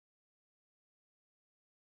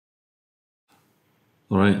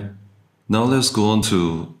Alright, now let's go on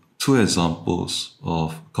to two examples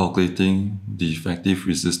of calculating the effective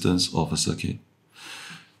resistance of a circuit.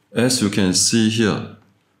 As you can see here,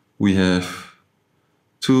 we have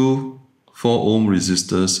two 4 ohm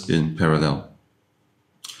resistors in parallel.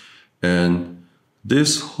 And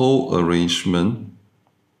this whole arrangement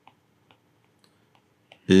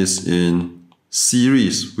is in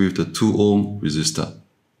series with the 2 ohm resistor.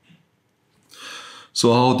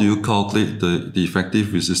 So how do you calculate the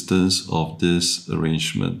effective resistance of this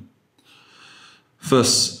arrangement?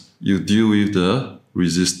 First, you deal with the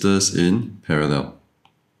resistors in parallel.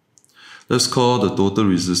 Let's call the total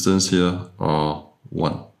resistance here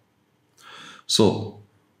R1. So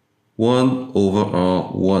 1 over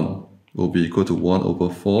R1 will be equal to 1 over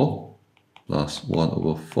 4 plus 1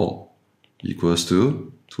 over 4 equals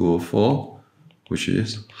to 2 over 4, which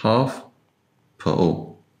is half per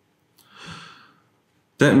ohm.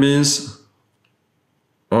 That means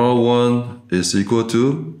R1 is equal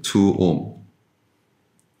to 2 ohm.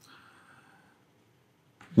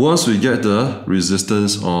 Once we get the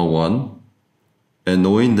resistance R1, and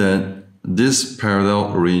knowing that this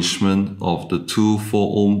parallel arrangement of the two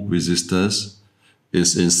 4 ohm resistors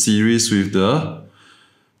is in series with the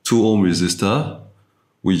 2 ohm resistor,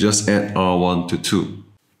 we just add R1 to 2.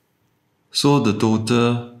 So the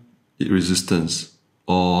total resistance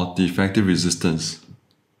or the effective resistance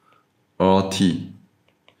RT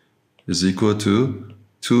is equal to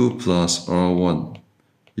 2 plus R1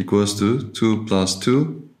 equals to 2 plus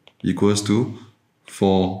 2 equals to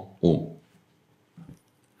 4 ohm.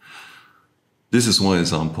 This is one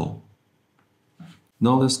example.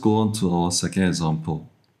 Now let's go on to our second example.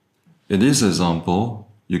 In this example,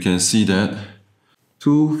 you can see that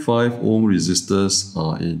two 5 ohm resistors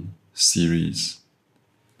are in series.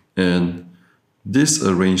 And this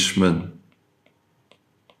arrangement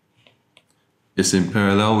is in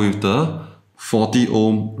parallel with the 40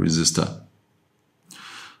 ohm resistor.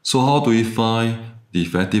 So how do we find the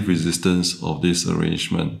effective resistance of this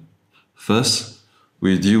arrangement? First,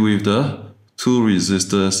 we deal with the two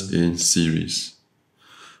resistors in series.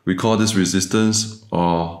 We call this resistance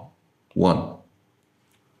R1.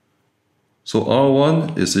 So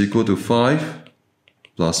R1 is equal to 5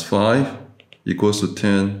 plus 5 equals to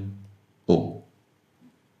 10 ohm.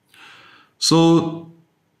 So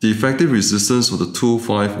the effective resistance of the two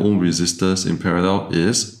 5 ohm resistors in parallel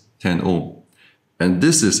is 10 ohm. And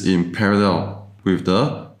this is in parallel with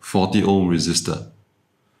the 40 ohm resistor.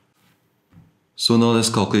 So now let's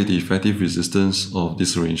calculate the effective resistance of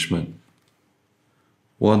this arrangement.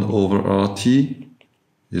 1 over RT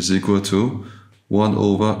is equal to 1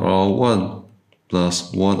 over R1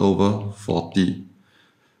 plus 1 over 40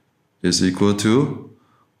 is equal to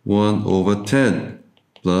 1 over 10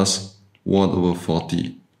 plus 1 over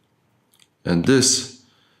 40. And this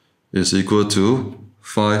is equal to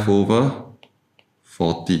 5 over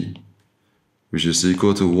 40, which is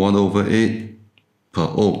equal to 1 over 8 per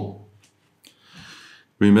ohm.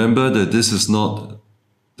 Remember that this is not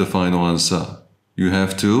the final answer. You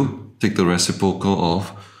have to take the reciprocal of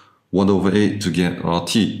 1 over 8 to get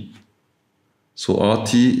RT. So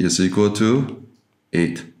RT is equal to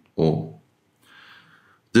 8 ohm.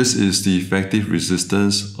 This is the effective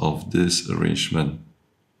resistance of this arrangement.